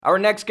Our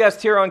next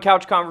guest here on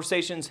Couch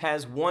Conversations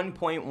has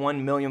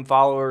 1.1 million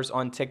followers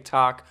on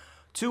TikTok,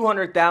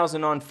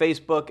 200,000 on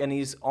Facebook, and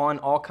he's on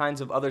all kinds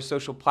of other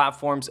social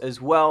platforms as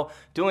well,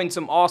 doing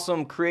some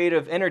awesome,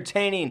 creative,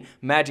 entertaining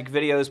magic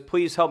videos.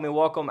 Please help me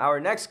welcome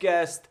our next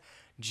guest,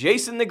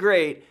 Jason the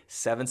Great,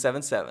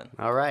 777.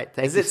 All right,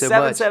 thank you so much. Is it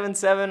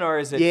 777 or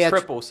is it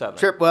 777?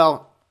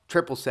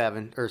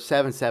 777 or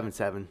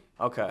 777.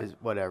 Okay. Is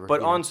whatever.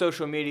 But on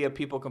social media,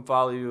 people can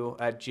follow you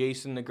at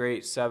Jason the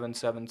Great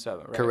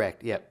 777, right?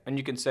 Correct, yep. And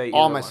you can say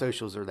all my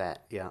socials are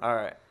that, yeah. All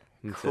right.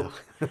 Cool.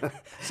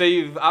 So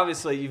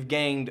you've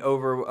gained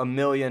over 1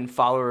 million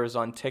followers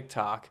on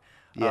TikTok.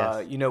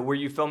 Yes. Were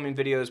you filming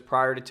videos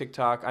prior to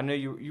TikTok? I know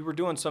you were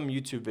doing some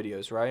YouTube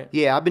videos, right?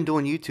 Yeah, I've been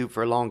doing YouTube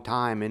for a long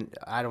time, and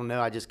I don't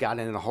know, I just got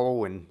in a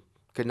hole and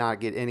could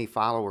not get any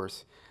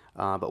followers.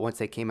 But once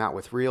they came out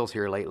with Reels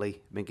here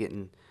lately, I've been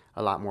getting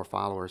a lot more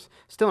followers.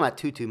 Still not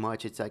too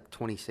much. It's like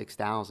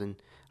 26,000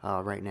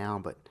 right now,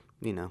 but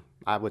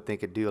I would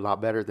think it'd do a lot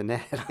better than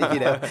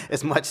that.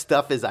 As much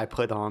stuff as I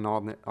put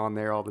on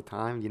there all the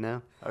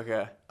time.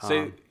 Okay.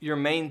 So your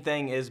main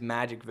thing is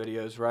magic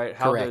videos, right?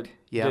 Correct.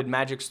 Did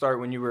magic start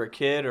when you were a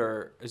kid,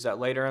 or is that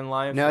later in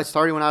life? No, it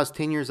started when I was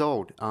 10 years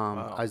old.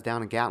 Wow. I was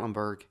down in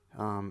Gatlinburg.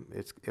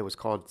 It was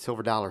called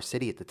Silver Dollar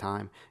City at the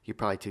time. You're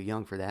probably too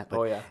young for that,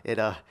 but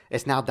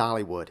it's now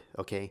Dollywood.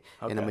 Okay.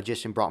 And a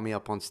magician brought me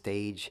up on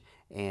stage,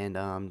 and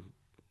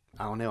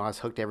I don't know, I was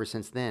hooked ever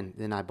since then.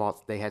 Then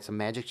they had some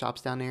magic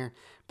shops down there,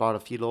 bought a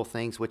few little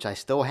things, which I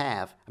still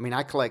have. I mean,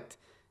 I collect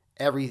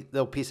every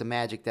little piece of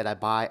magic that I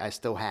buy. I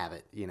still have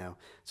it,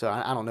 So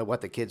I don't know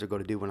what the kids are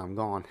going to do when I'm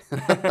gone.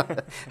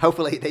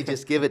 Hopefully they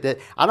just give it to,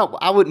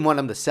 I wouldn't want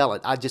them to sell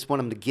it. I just want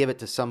them to give it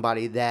to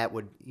somebody that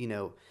would,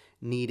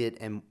 need it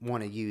and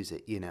want to use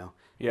it,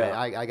 Yeah.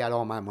 I got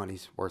all my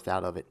money's worth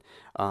out of it.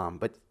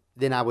 But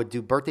then I would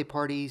do birthday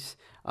parties.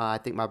 I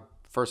think my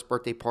first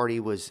birthday party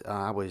was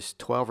I was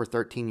 12 or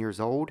 13 years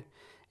old,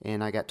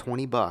 and I got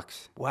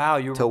 $20. Wow,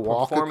 you were to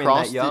walk performing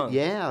across that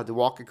young. to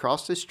walk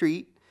across the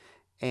street,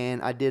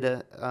 and I did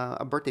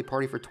a birthday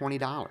party for $20.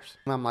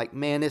 And I'm like,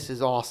 man, this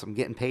is awesome,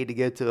 getting paid to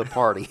go to a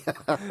party.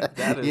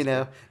 That is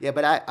cool. Yeah,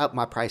 but I upped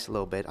my price a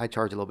little bit. I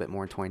charge a little bit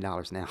more than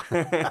 $20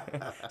 now.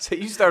 So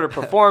you started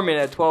performing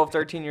at 12,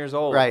 13 years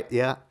old. Right,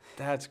 yeah.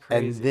 That's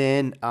crazy. And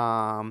then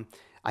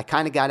I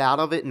kind of got out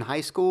of it in high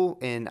school,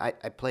 and I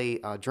play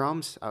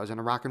drums. I was in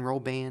a rock and roll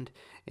band,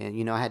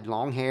 and, I had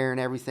long hair and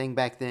everything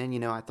back then.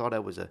 I thought I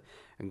was a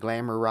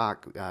glamour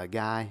rock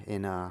guy,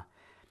 and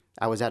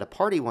I was at a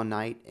party one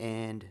night,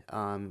 and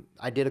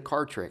I did a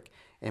card trick,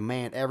 and,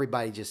 man,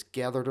 everybody just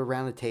gathered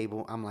around the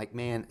table. I'm like,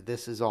 man,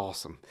 this is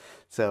awesome.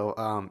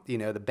 So,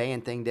 the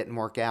band thing didn't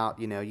work out.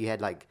 You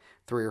had like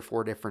 3 or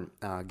 4 different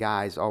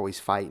guys always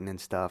fighting and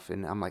stuff,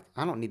 and I'm like,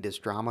 I don't need this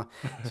drama.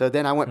 So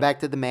then I went back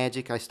to the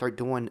magic. I started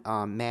doing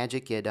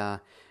magic at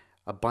a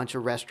bunch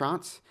of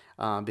restaurants.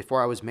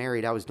 Before I was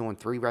married, I was doing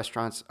 3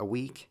 restaurants a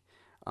week.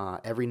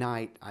 Every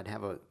night I'd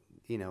have go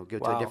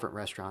to a different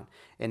restaurant,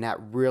 and that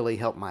really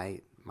helped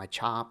my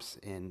chops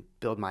and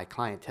build my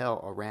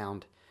clientele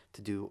around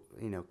to do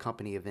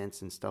company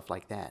events and stuff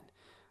like that.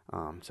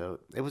 So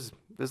it was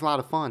a lot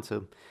of fun.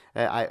 So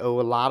I owe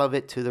a lot of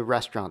it to the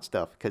restaurant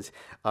stuff, because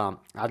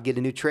I'd get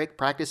a new trick,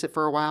 practice it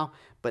for a while,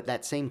 but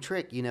that same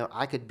trick,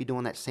 I could be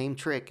doing that same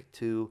trick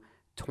to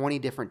 20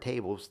 different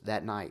tables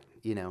that night,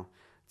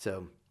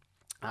 So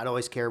I'd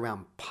always carry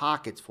around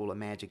pockets full of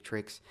magic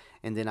tricks,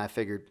 and then I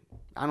figured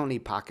I don't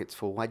need pockets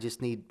full. I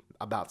just need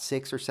about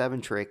 6 or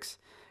 7 tricks,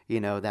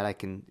 that I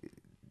can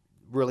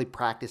really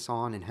practice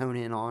on and hone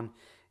in on,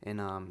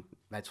 and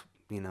that's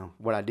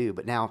what I do.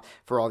 But now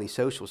for all these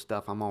social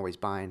stuff, I'm always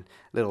buying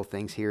little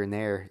things here and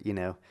there,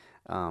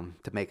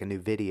 to make a new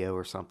video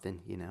or something,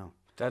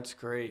 That's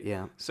great.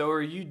 Yeah. So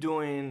are you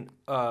doing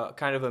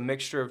kind of a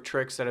mixture of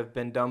tricks that have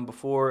been done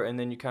before, and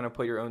then you kind of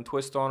put your own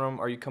twist on them?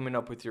 Are you coming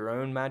up with your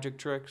own magic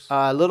tricks?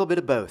 A little bit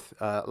of both.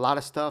 A lot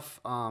of stuff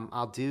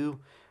I'll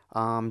do.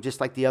 Just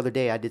like the other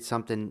day, I did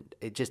something,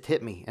 it just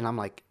hit me, and I'm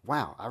like,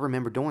 wow, I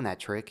remember doing that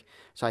trick.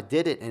 So I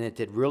did it, and it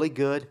did really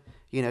good.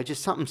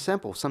 Just something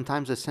simple.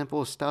 Sometimes the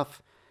simplest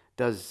stuff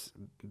does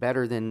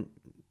better than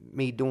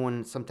me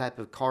doing some type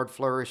of card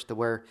flourish to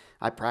where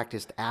I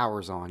practiced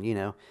hours on,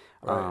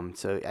 Right.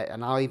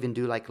 And I'll even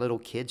do like little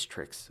kids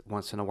tricks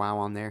once in a while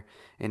on there,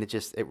 and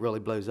it really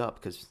blows up,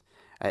 because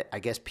I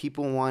guess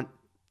people want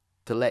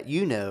to let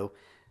you know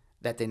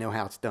that they know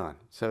how it's done.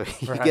 So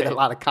you Right. get a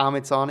lot of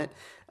comments on it.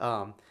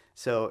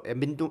 So I've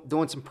been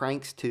doing some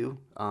pranks too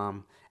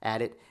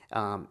at it.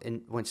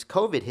 And once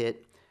COVID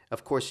hit,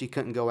 of course, you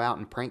couldn't go out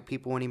and prank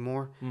people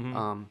anymore.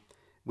 Mm-hmm.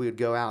 We would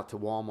go out to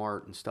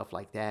Walmart and stuff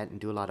like that and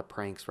do a lot of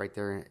pranks right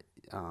there,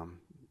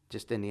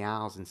 just in the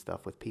aisles and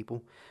stuff with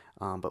people.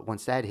 But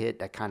once that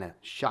hit, I kind of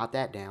shot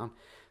that down.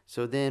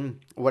 So then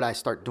what I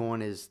start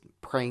doing is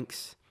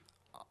pranks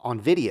on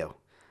video.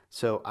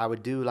 So I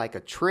would do like a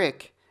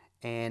trick,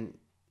 and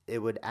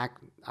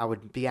I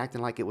would be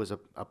acting like it was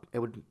it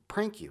would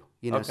prank you,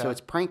 Okay. So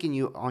it's pranking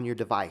you on your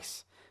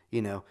device,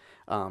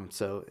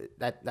 So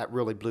that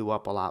really blew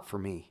up a lot for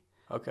me.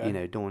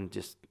 Okay. Doing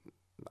just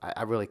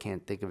I really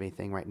can't think of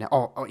anything right now.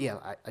 Oh yeah,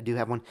 I do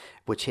have one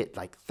which hit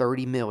like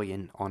 30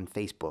 million on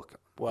Facebook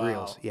Wow.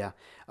 Reels. Yeah.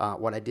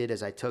 What I did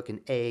is I took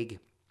an egg,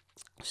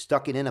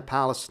 stuck it in a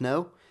pile of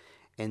snow,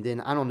 and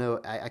then I don't know,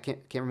 I can't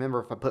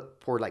remember if I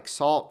poured like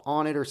salt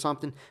on it or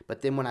something.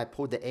 But then when I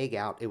pulled the egg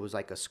out, it was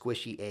like a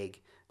squishy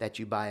egg that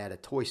you buy at a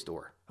toy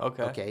store.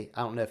 Okay. Okay.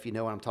 I don't know if you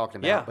know what I'm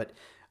talking about, Yeah. but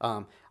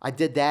I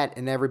did that,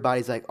 and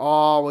everybody's like,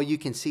 "Oh, well, you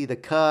can see the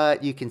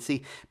cut, you can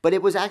see." But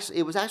it was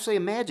actually a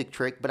magic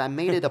trick, but I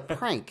made it a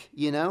prank,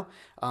 you know.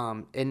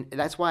 And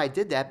that's why I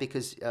did that,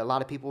 because a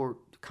lot of people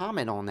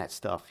comment on that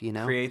stuff, you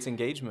know. Creates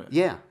engagement.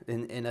 Yeah,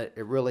 and it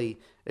really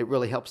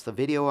helps the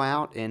video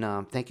out.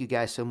 And thank you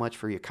guys so much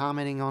for your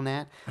commenting on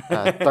that.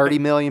 30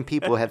 million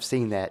people have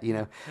seen that, you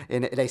know,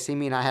 and they see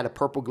me, and I had a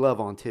purple glove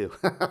on too.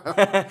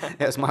 That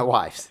was my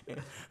wife's.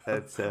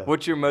 That's,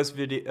 What's your most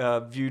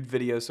viewed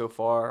video so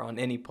far on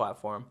any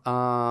platform?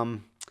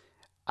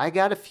 I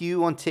got a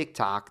few on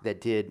TikTok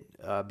that did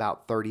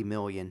about 30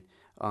 million.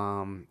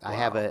 I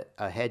have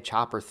a head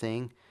chopper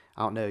thing.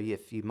 I don't know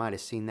if you might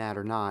have seen that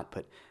or not,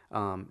 but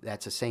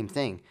that's the same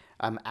thing.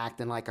 I'm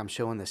acting like I'm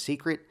showing the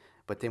secret,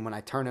 but then when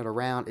I turn it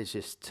around, it's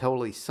just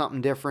totally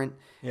something different.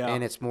 Yeah.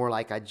 And it's more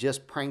like I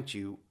just pranked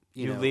you.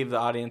 You know. Leave the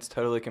audience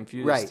totally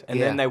confused. Right, And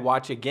yeah. then they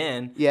watch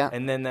again. Yeah.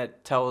 And then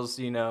that tells,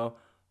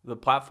 the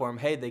platform,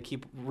 hey, they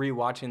keep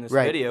rewatching this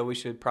Right. video. We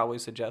should probably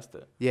suggest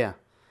it. Yeah.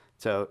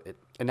 So,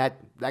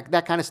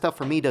 that kind of stuff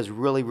for me does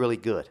really, really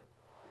good.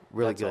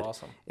 Really That's good.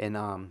 awesome.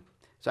 And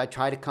so I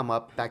try to come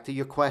up, back to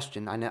your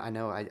question. I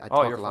know I Oh,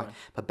 talk you're a lot, fine.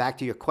 but back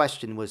to your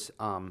question was,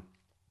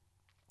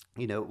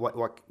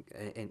 what,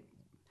 and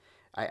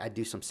I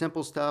do some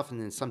simple stuff, and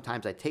then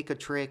sometimes I take a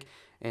trick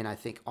and I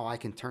think, I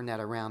can turn that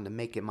around to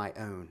make it my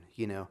own,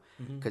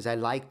 because I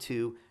like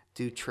to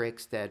do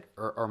tricks that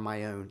are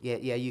my own.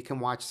 Yeah, you can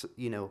watch,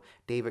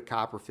 David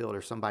Copperfield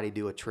or somebody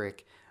do a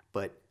trick,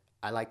 but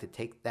I like to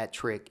take that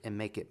trick and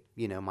make it,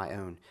 my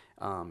own.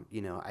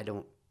 I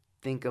don't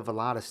think of a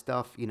lot of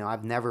stuff.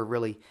 I've never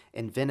really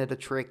invented a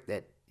trick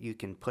that you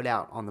can put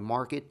out on the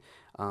market,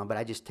 but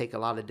I just take a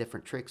lot of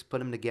different tricks, put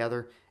them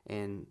together,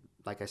 and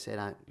like I said,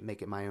 I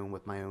make it my own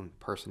with my own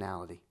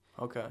personality.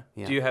 Okay.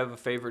 Yeah. Do you have a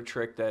favorite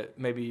trick that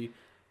maybe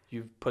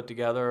you've put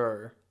together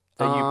or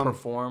that you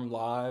perform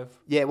live?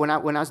 Yeah, when I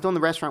was doing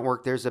the restaurant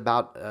work, there's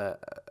about a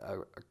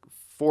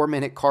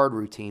 4-minute card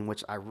routine,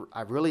 which I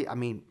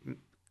mean,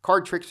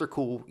 card tricks are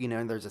cool,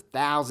 and there's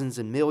thousands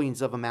and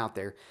millions of them out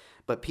there,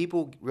 but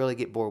people really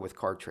get bored with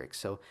card tricks.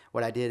 So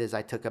what I did is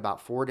I took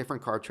about 4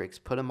 different card tricks,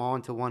 put them all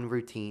into one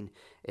routine,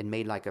 and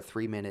made like a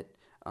 3-minute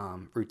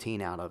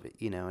routine out of it,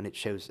 and it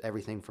shows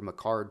everything from a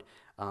card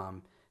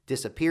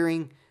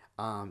disappearing,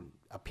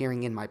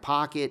 appearing in my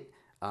pocket,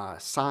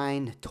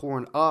 signed,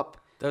 torn up,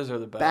 Those are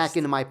the best. back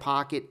into my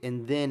pocket,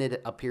 and then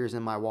it appears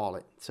in my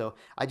wallet. So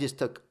I just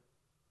took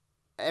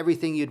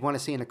everything you'd want to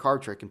see in a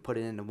card trick and put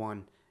it into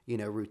one,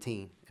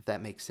 routine, if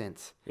that makes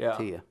sense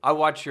to you. I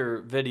watch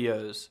your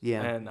videos,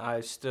 Yeah. and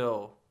I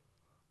still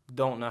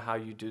don't know how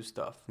you do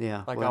stuff.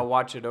 Yeah, Like, well- I'll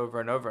watch it over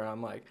and over, and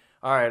I'm like,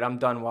 all right, I'm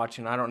done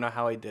watching. I don't know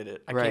how he did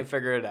it. I Right. can't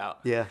figure it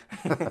out. Yeah.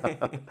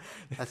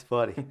 That's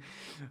funny.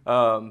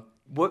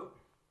 What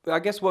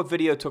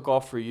video took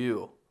off for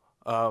you?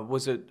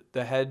 Was it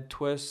the head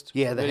twist?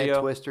 Yeah, the head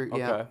video? twister,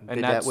 yeah. Okay. Did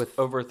And that that's with-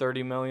 over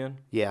 30 million?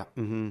 Yeah.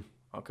 Mm-hmm.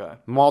 Okay.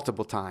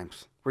 Multiple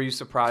times. Were you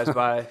surprised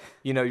by,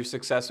 your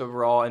success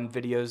overall and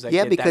videos that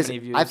Yeah, get because that many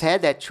views? I've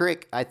had that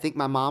trick. I think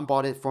my mom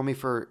bought it for me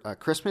for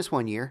Christmas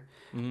one year.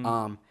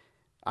 Mm-hmm.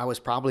 I was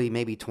probably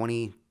maybe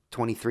 20,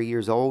 23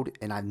 years old,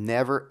 and I've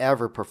never,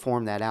 ever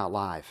performed that out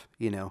live,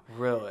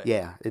 Really?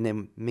 Yeah, and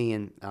then me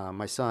and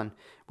my son,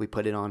 we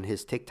put it on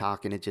his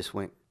TikTok, and it just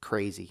went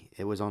crazy.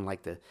 It was on I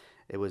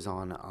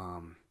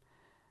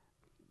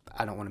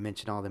don't want to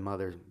mention all them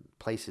other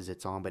places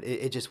it's on, but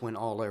it just went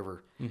all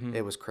over. Mm-hmm.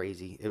 It was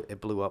crazy.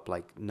 It blew up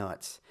like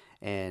nuts.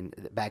 And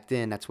back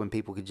then, that's when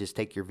people could just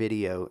take your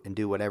video and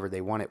do whatever they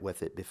wanted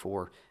with it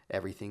before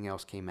everything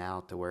else came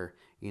out to where,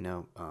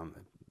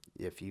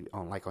 if you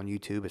on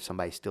YouTube, if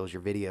somebody steals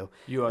your video,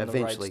 You own the rights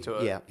eventually, to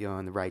it. yeah, you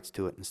own the rights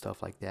to it and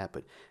stuff like that.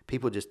 But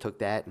people just took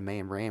that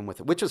and ran with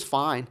it, which was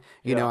fine.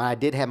 You know, I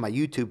did have my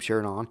YouTube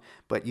shirt on,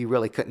 but you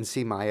really couldn't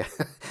see my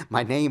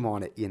my name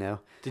on it.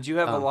 Did you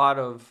have a lot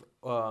of,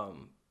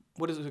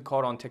 what is it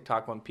called on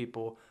TikTok when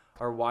people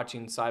are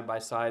watching side by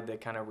side, they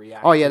kind of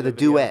react? Oh yeah, to the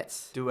video?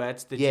 duets.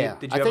 Duets? Did Yeah, you I have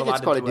think a lot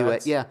it's called of a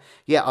duet. duets?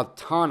 Yeah, a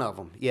ton of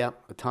them. Yeah,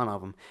 a ton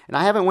of them. And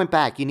I haven't went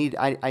back.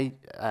 I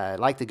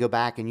like to go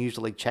back and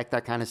usually check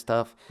that kind of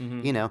stuff.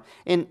 Mm-hmm.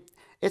 And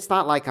it's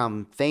not like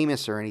I'm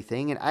famous or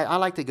anything. And I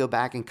like to go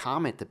back and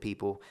comment to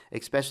people,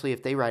 especially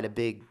if they write a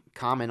big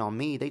comment on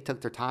me. They took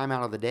their time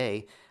out of the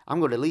day. I'm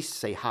going to at least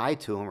say hi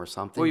to them or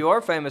something. Well, you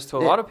are famous to a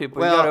lot of people.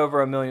 Well, you got over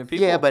 1 million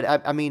people. Yeah, but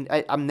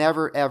I'm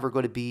never ever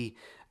going to be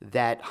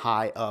that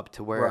high up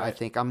to where I Right.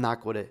 think I'm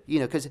not going to,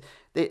 because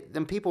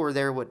them people were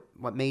there. What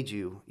made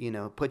you,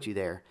 put you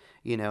there,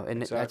 and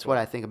that's Exactly. what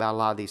I think about a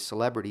lot of these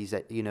celebrities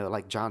that,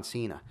 like John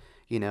Cena,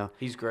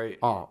 He's great.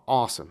 oh,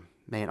 awesome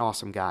man,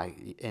 awesome guy,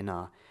 and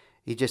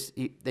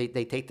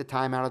they take the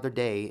time out of their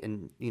day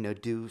and,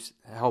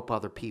 help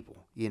other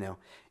people,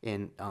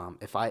 and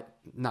if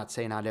not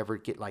saying I'd ever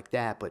get like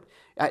that, but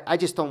I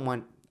just don't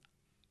want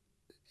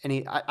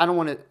I don't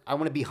want to. I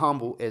want to be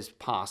humble as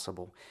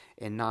possible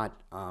and not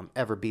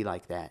ever be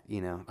like that.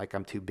 Like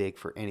I'm too big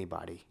for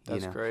anybody.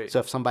 That's great. So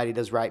if somebody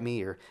does write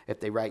me, or if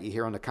they write you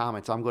here on the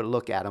comments, I'm going to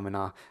look at them and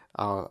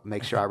I'll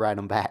make sure I write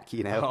them back.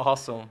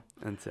 Awesome.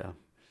 And so.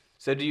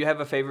 So do you have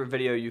a favorite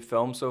video you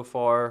filmed so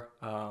far?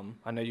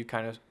 I know you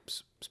kind of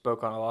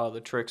spoke on a lot of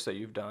the tricks that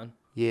you've done.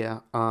 Yeah.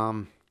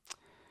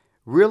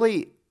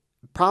 Really,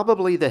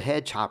 probably the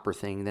head chopper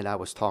thing that I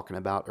was talking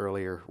about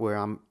earlier, where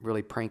I'm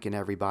really pranking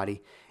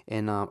everybody.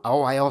 And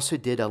I also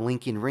did a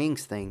Lincoln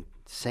Rings thing.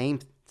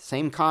 Same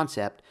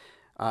concept.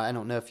 I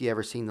don't know if you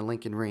ever seen the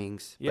Lincoln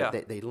Rings. Yeah.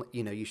 But they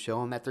you show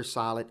them that they're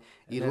solid.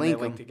 You and link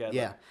they them together.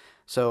 Yeah.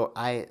 So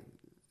I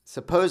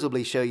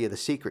supposedly show you the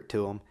secret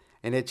to them,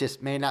 and it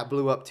just may not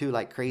blew up too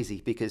like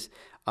crazy because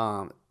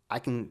I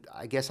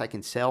guess I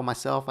can sell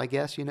myself, I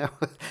guess,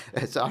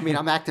 So,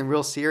 I'm acting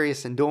real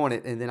serious and doing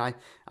it, and then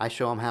I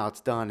show them how it's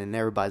done, and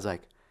everybody's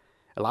like,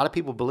 a lot of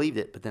people believed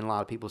it, but then a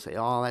lot of people say,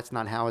 oh, that's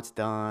not how it's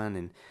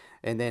done,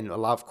 and then a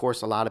lot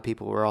of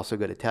people are also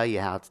going to tell you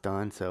how it's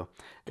done. So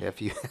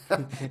if you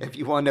if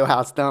you want to know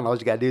how it's done, all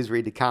you got to do is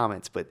read the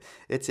comments, but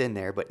it's in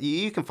there. But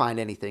you can find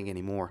anything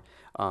anymore,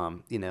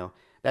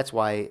 That's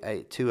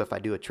why, too, if I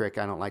do a trick,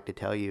 I don't like to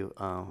tell you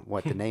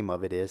what the name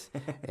of it is,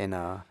 and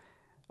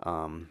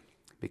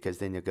because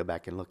then you'll go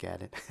back and look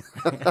at it,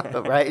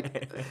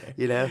 right?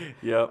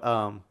 Yep.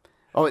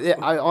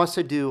 I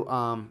also do.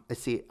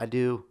 Let's see, I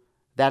do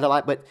that a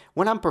lot. But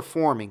when I'm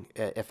performing,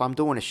 if I'm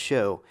doing a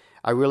show,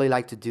 I really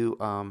like to do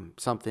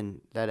something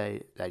that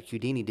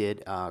Houdini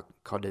did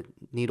called a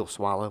needle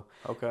swallow.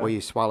 Okay. Where you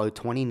swallow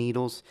 20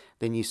 needles,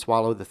 then you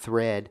swallow the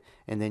thread,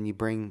 and then you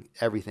bring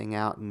everything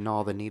out, and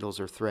all the needles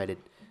are threaded.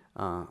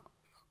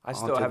 I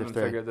still haven't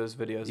figured those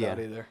videos out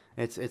either.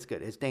 It's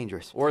good. It's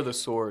dangerous. Or the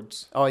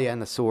swords. Oh yeah,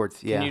 and the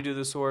swords. Yeah. Can you do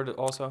the sword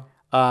also?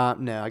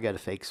 No, I got a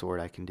fake sword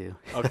I can do.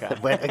 Okay.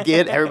 But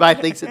again, everybody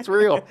thinks it's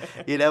real,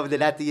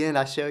 Then at the end,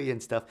 I show you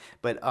and stuff.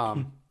 But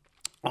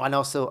and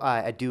also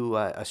I do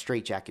a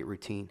straitjacket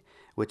routine,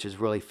 which is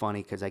really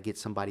funny because I get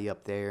somebody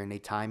up there and they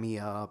tie me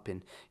up,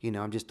 and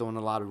I'm just doing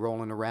a lot of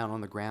rolling around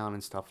on the ground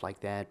and stuff like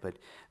that. But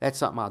that's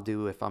something I'll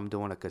do if I'm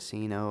doing a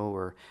casino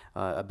or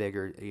a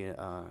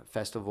bigger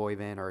festival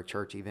event or a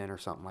church event or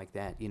something like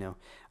that.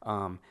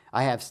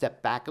 I have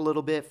stepped back a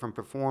little bit from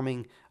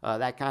performing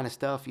that kind of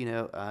stuff,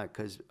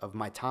 because of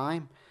my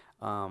time.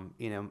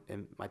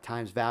 And my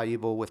time's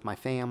valuable with my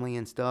family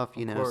and stuff.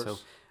 So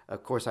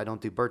of course I don't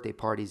do birthday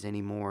parties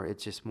anymore.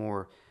 It's just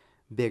more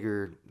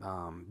bigger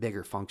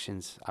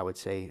functions, I would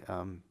say.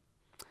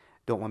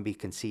 Don't want to be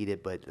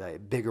conceited,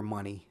 but bigger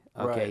money.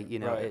 Okay,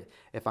 right.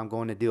 If I'm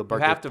going to do a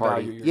birthday have to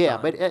party, value your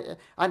time. But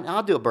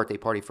I'll do a birthday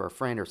party for a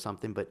friend or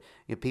something. But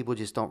people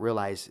just don't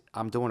realize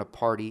I'm doing a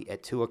party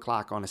at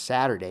 2:00 on a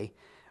Saturday.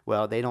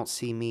 Well, they don't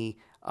see me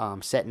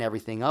setting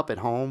everything up at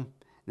home,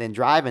 then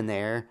driving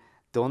there,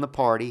 doing the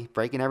party,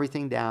 breaking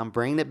everything down,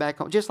 bringing it back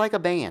home, just like a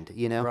band.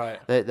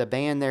 Right. The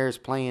band there is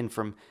playing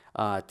from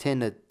 10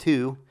 to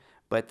 2.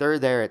 But they're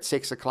there at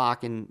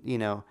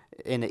 6:00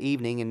 in the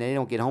evening, and they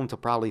don't get home till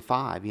probably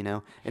 5,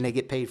 and they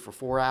get paid for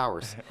 4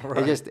 hours.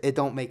 Right. It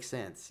don't make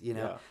sense,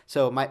 Yeah.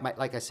 So my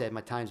like I said,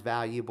 my time's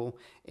valuable,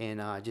 and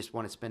I just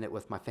want to spend it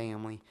with my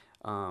family.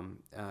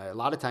 A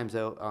lot of times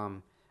though,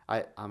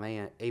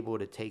 I'm able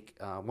to take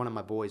one of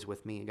my boys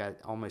with me. I got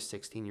almost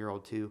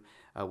 16-year-old too.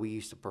 We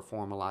used to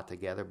perform a lot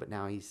together, but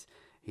now he's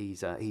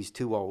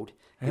too old.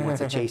 He wants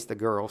to chase the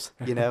girls,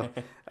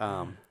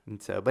 and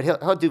so, but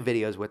he'll do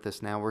videos with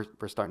us now.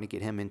 We're starting to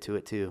get him into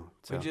it too.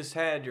 So. We just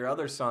had your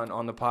other son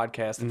on the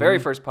podcast, the very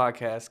first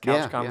podcast,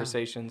 Couch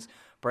Conversations,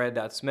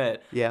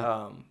 Brad.Smith.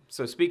 Yeah.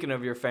 So speaking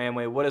of your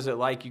family, what is it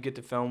like? You get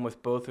to film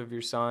with both of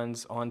your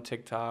sons on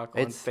TikTok,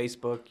 on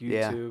Facebook,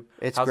 YouTube.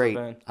 Yeah, it's How's great. It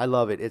been? I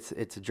love it.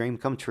 It's a dream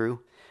come true.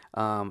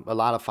 A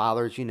lot of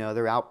fathers,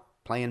 they're out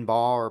playing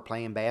ball or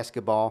playing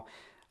basketball.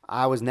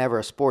 I was never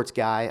a sports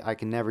guy. I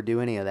can never do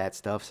any of that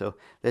stuff. So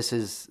this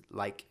is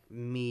like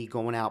me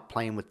going out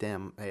playing with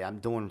them. Hey, I'm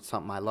doing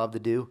something I love to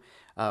do.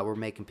 We're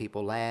making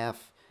people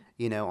laugh,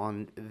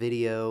 on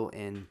video,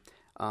 and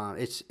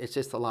it's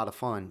just a lot of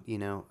fun.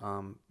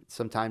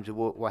 Sometimes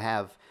we'll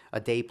have a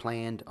day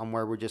planned on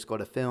where we're just going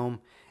to film,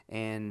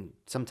 and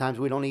sometimes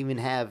we don't even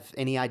have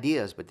any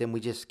ideas. But then we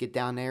just get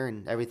down there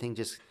and everything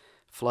just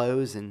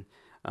flows, and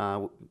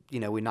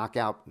we knock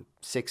out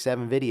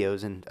 6-7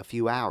 videos in a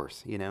few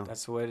hours,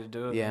 That's the way to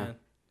do it, man.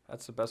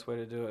 That's the best way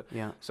to do it.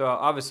 Yeah. So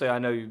obviously I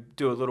know you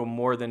do a little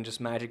more than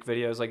just magic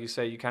videos. Like you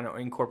say, you kind of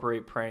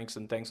incorporate pranks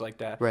and things like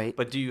that. Right.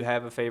 But do you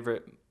have a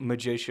favorite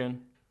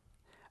magician?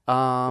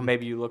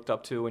 Maybe you looked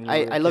up to when you were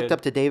a I looked kid?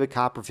 up to David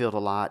Copperfield a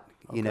lot,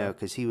 Okay.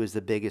 because he was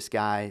the biggest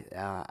guy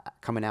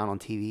coming out on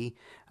TV,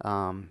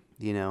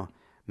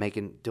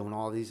 doing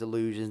all these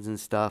illusions and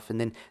stuff.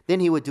 And then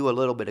he would do a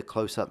little bit of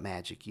close-up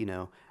magic,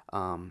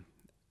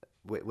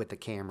 with the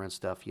camera and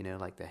stuff,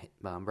 like the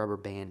rubber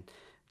band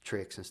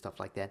tricks and stuff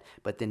like that.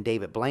 But then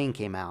David Blaine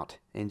came out,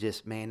 and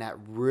just, man, that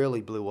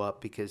really blew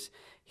up because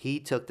he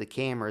took the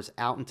cameras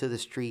out into the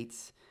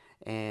streets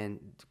and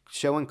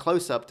showing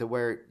close up to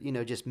where,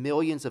 just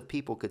millions of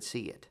people could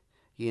see it,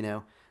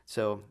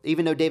 So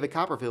even though David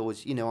Copperfield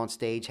was, on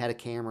stage, had a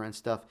camera and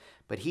stuff,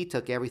 but he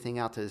took everything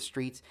out to the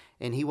streets,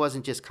 and he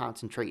wasn't just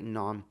concentrating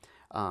on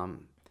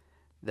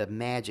the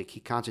magic. He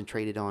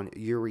concentrated on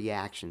your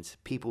reactions,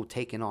 people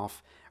taking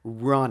off,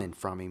 running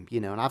from him,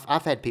 and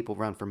I've had people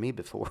run from me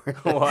before.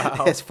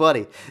 Wow. It's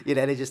funny.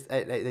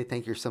 They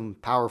think you're some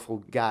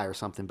powerful guy or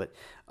something, but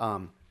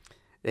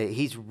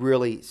he's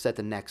really set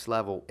the next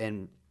level.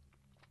 And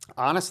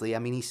honestly, I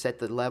mean, he set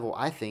the level,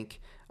 I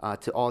think,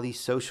 to all these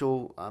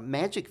social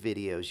magic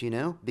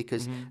videos,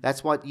 because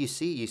that's what you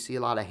see. You see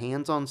a lot of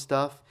hands-on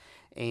stuff,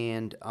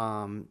 and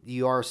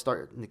you are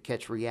starting to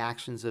catch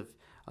reactions of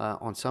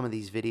on some of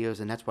these videos,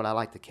 and that's what I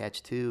like to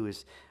catch too.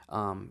 Is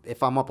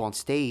if I'm up on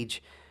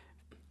stage,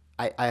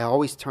 I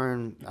always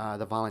turn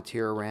the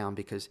volunteer around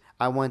because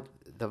I want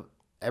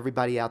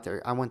everybody out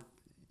there. I want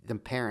the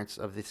parents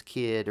of this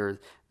kid or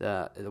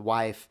the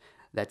wife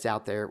that's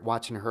out there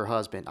watching her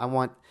husband. I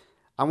want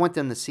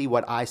them to see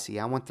what I see.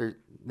 I want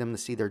them to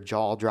see their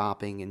jaw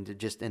dropping and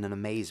just in an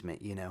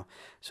amazement,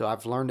 So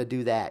I've learned to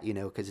do that,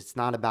 because it's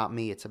not about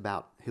me. It's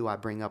about who I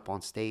bring up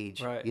on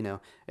stage, right.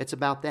 It's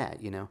about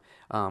that,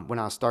 When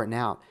I was starting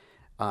out,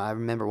 I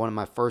remember one of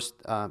my first,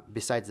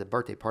 besides the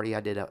birthday party, I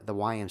did the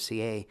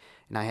YMCA,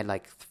 and I had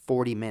like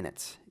 40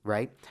 minutes,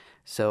 right?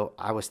 So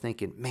I was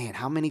thinking, man,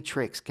 how many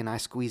tricks can I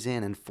squeeze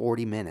in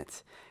 40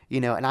 minutes?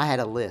 And I had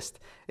a list.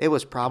 It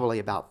was probably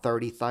about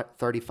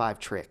 35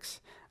 tricks.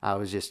 I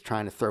was just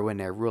trying to throw in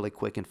there really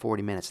quick in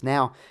 40 minutes.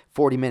 Now,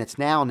 40 minutes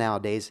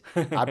nowadays,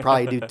 I'd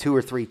probably do 2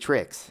 or 3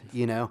 tricks,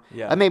 Yeah.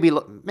 Maybe a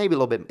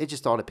little bit. It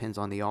just all depends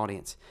on the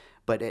audience.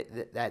 But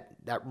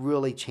that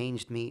really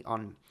changed me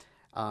on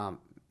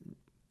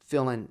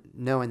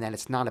knowing that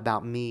it's not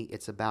about me.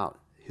 It's about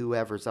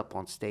whoever's up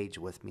on stage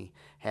with me,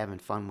 having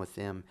fun with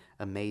them,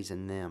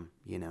 amazing them,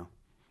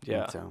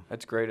 Yeah, so,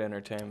 that's great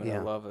entertainment. Yeah.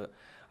 I love it.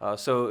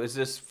 So is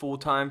this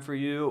full-time for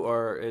you,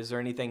 or is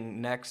there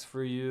anything next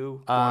for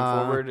you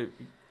going forward?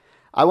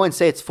 I wouldn't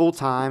say it's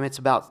full-time. It's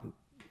probably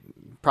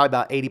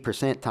about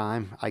 80%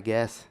 time, I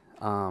guess.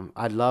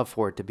 I'd love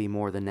for it to be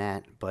more than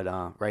that. But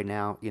right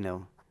now,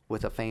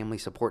 with a family,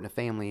 supporting a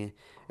family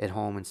at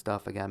home and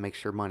stuff, I got to make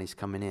sure money's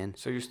coming in.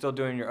 So you're still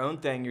doing your own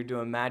thing. You're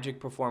doing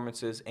magic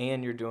performances,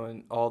 and you're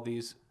doing all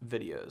these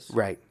videos.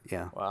 Right,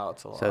 yeah. Wow,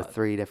 it's a lot. So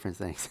 3 different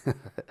things.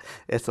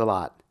 It's a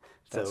lot.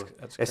 So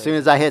that's as soon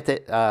as I hit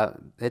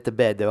the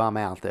bed, though, I'm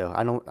out. Though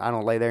I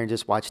don't lay there and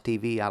just watch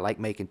TV. I like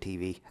making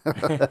TV.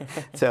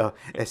 So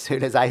as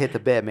soon as I hit the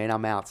bed, man,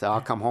 I'm out. So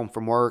I'll come home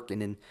from work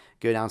and then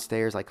go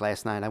downstairs. Like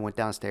last night, I went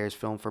downstairs,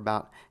 filmed for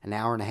about an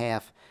hour and a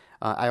half.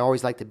 I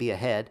always like to be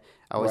ahead.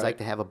 I always like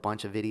to have a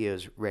bunch of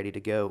videos ready to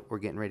go. We're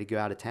getting ready to go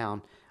out of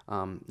town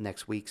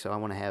next week, so I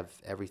want to have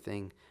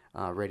everything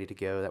ready to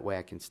go. That way,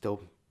 I can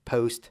still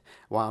post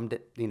while I'm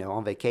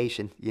on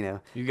vacation.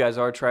 You guys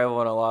are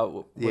traveling a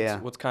lot.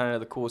 What's kind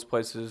of the coolest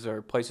places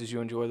or places you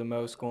enjoy the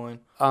most going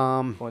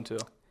to?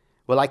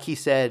 Well, like he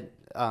said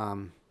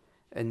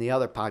in the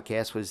other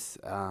podcast, was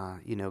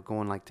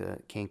going like to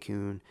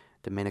Cancun,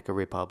 Dominican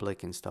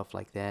Republic, and stuff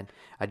like that.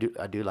 I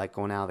do like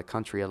going out of the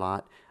country a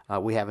lot.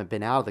 We haven't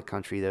been out of the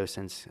country though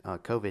since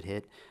COVID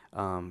hit,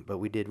 but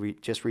we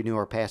did just renew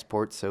our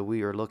passports, so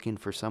we are looking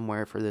for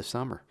somewhere for this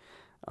summer.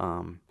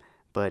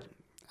 But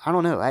I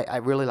don't know. I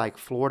really like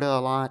Florida a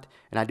lot,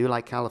 and I do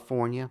like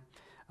California.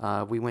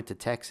 We went to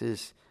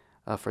Texas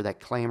for that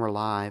Clamor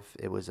Live.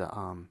 It was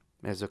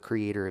a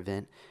creator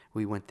event.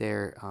 We went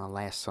there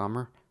last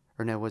summer,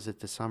 or no, was it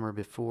the summer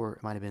before?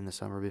 It might have been the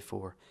summer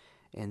before.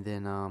 And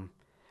then I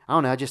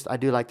don't know. I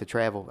do like to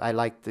travel. I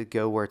like to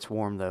go where it's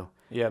warm though.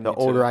 Yeah, the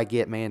older I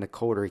get, man, the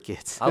colder it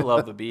gets. I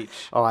love the beach.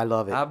 Oh, I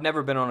love it. I've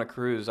never been on a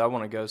cruise. I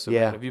want to go so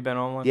bad. Have you been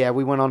on one? Yeah,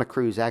 we went on a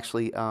cruise.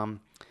 Actually,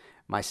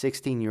 my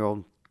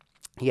 16-year-old,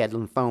 he had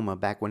lymphoma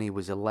back when he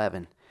was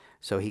 11,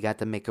 so he got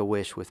to make a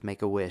wish with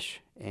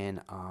Make-A-Wish, and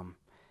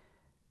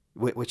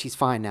which he's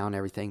fine now and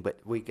everything. But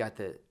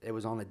it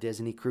was on a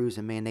Disney cruise,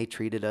 and man, they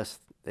treated us.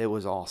 It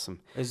was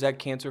awesome. Is that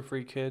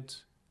cancer-free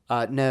kids?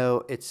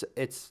 No, it's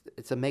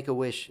a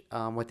Make-A-Wish.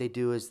 What they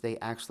do is they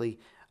actually,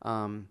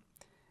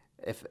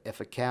 if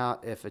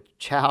a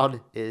child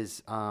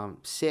is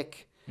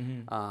sick,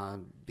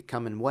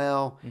 becoming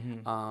well,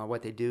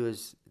 what they do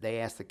is they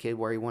ask the kid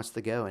where he wants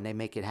to go, and they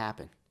make it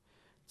happen.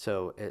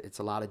 So it's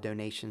a lot of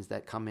donations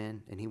that come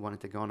in, and he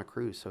wanted to go on a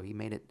cruise, so he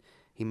made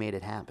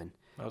it happen.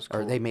 That was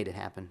cool. Or they made it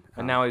happen.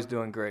 And now he's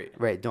doing great.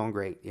 Right, doing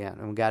great. Yeah,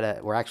 and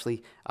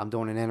I'm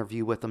doing an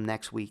interview with him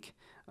next week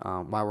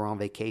while we're on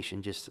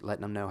vacation, just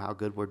letting them know how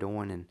good we're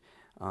doing and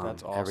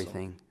that's awesome.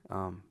 Everything.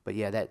 But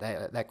yeah,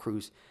 that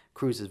cruise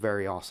is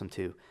very awesome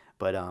too.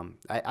 But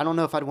I don't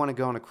know if I'd want to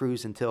go on a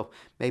cruise until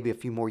maybe a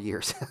few more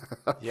years.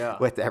 Yeah.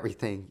 With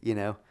everything,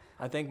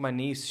 I think my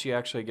niece, she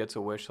actually gets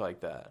a wish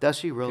like that. Does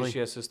she really? 'Cause she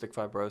has cystic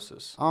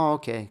fibrosis. Oh,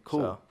 okay,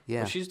 cool. So,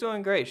 yeah. but she's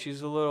doing great. She's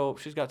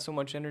got so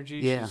much energy.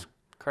 Yeah. She's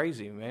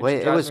crazy, man. Well, She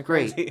it drives was me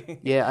great. crazy.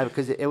 Yeah,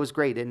 because it was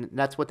great, and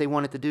that's what they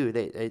wanted to do.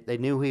 They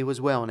knew he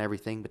was well and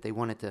everything, but they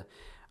wanted to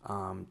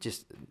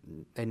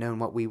they known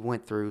what we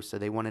went through, so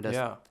they wanted us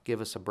to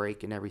give us a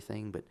break and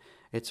everything. But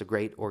it's a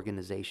great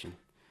organization.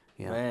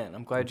 Yeah. Man,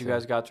 I'm glad you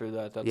guys got through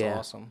that. That's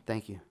awesome.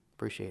 Thank you.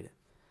 Appreciate it.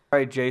 All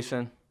right,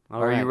 Jason.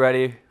 All Are right. you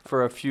ready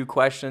for a few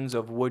questions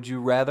of Would You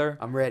Rather?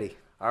 I'm ready.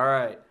 All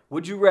right.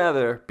 Would you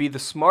rather be the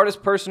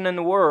smartest person in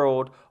the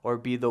world or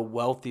be the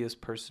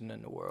wealthiest person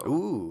in the world?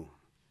 Ooh,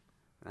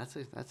 that's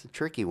a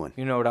tricky one.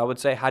 You know what I would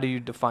say? How do you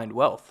define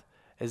wealth?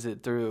 Is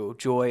it through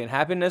joy and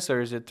happiness, or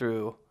is it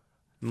through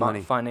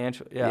Money.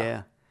 Financial?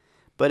 Yeah.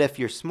 But if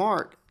you're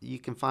smart, you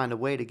can find a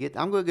way to get.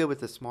 I'm going to go with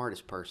the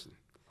smartest person.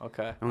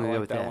 Okay. I'm going to go like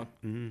with that that one.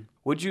 Mm-hmm.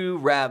 Would you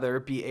rather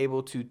be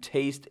able to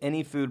taste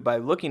any food by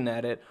looking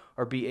at it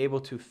or be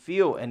able to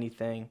feel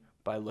anything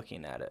by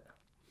looking at it?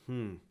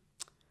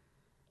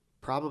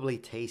 Probably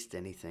taste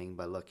anything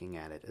by looking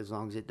at it, as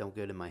long as it don't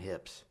go to my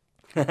hips.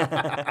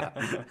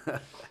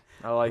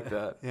 I like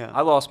that. Yeah.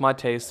 I lost my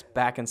taste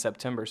back in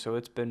September, so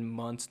it's been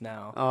months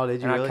now. Oh, did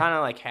you and really? I kind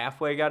of like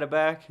halfway got it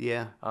back.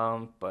 Yeah.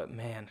 But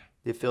man,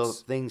 Do you feel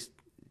things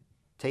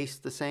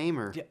taste the same,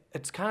 or? yeah,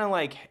 it's kind of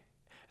like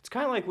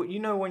what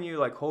when you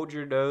like hold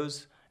your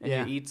nose and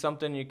Yeah. you eat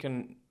something, you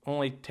can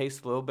only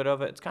taste a little bit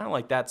of it. It's kind of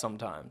like that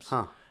sometimes.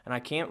 Huh. And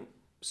I can't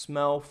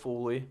smell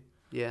fully,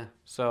 Yeah.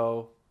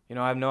 so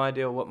I have no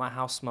idea what my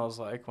house smells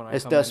like when I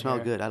It come does in smell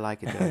here. good. I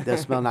like it, though. It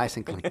does smell nice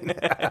and clean.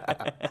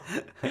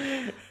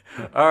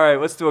 All right,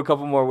 let's do a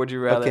couple more. Would you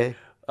rather?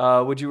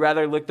 Okay. Would you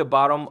rather lick the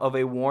bottom of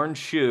a worn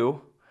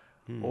shoe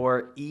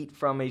or eat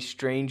from a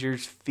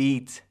stranger's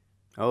feet?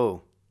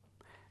 Oh,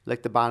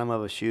 lick the bottom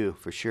of a shoe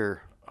for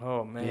sure.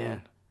 Oh, man. Yeah.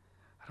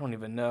 I don't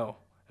even know.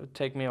 It would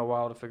take me a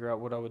while to figure out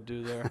what I would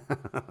do there.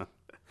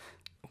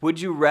 Would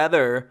you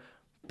rather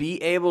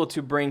be able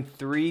to bring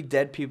 3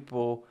 dead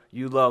people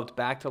you loved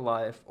back to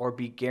life or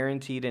be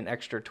guaranteed an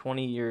extra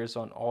 20 years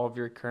on all of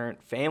your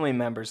current family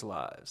members'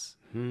 lives?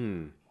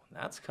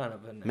 That's kind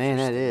of an Man,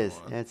 that is.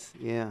 interesting one. That's,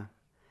 yeah.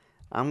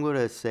 I'm going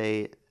to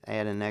say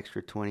add an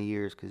extra 20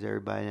 years because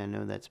everybody I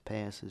know that's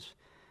passed is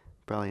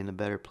probably in a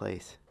better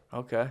place.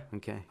 Okay.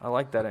 Okay. I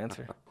like that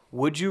answer.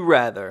 Would you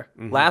rather,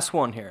 last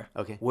one here.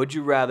 Okay. Would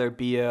you rather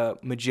be a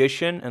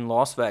magician in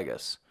Las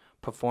Vegas,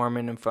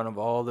 performing in front of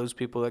all those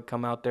people that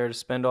come out there to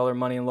spend all their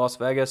money in Las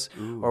Vegas,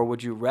 or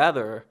would you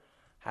rather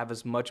have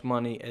as much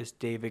money as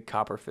David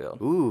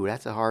Copperfield? Ooh,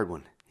 that's a hard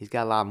one. He's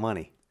got a lot of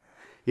money.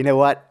 You know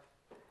what?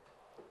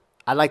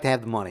 I'd like to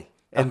have the money.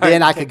 And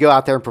then I could go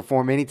out there and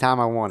perform anytime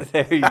I wanted.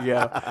 There you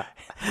go.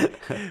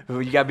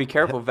 Well, you got to be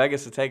careful.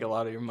 Vegas will take a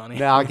lot of your money.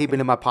 No, I'll keep it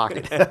in my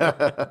pocket.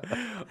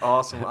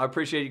 Awesome. I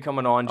appreciate you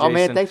coming on, Jason. Oh,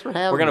 man, thanks for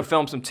having We're going me. to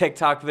film some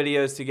TikTok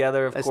videos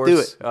together, of Let's course,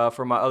 do it.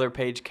 for my other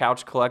page,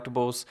 Couch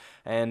Collectibles,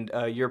 and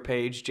your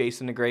page,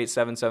 Jason the Great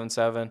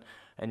 777,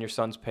 and your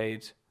son's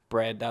page,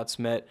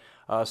 Brad.Smith.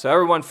 So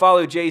everyone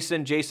follow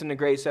Jason the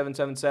Great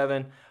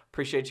 777.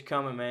 Appreciate you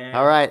coming, man.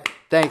 All right.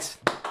 Thanks.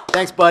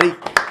 Thanks, buddy.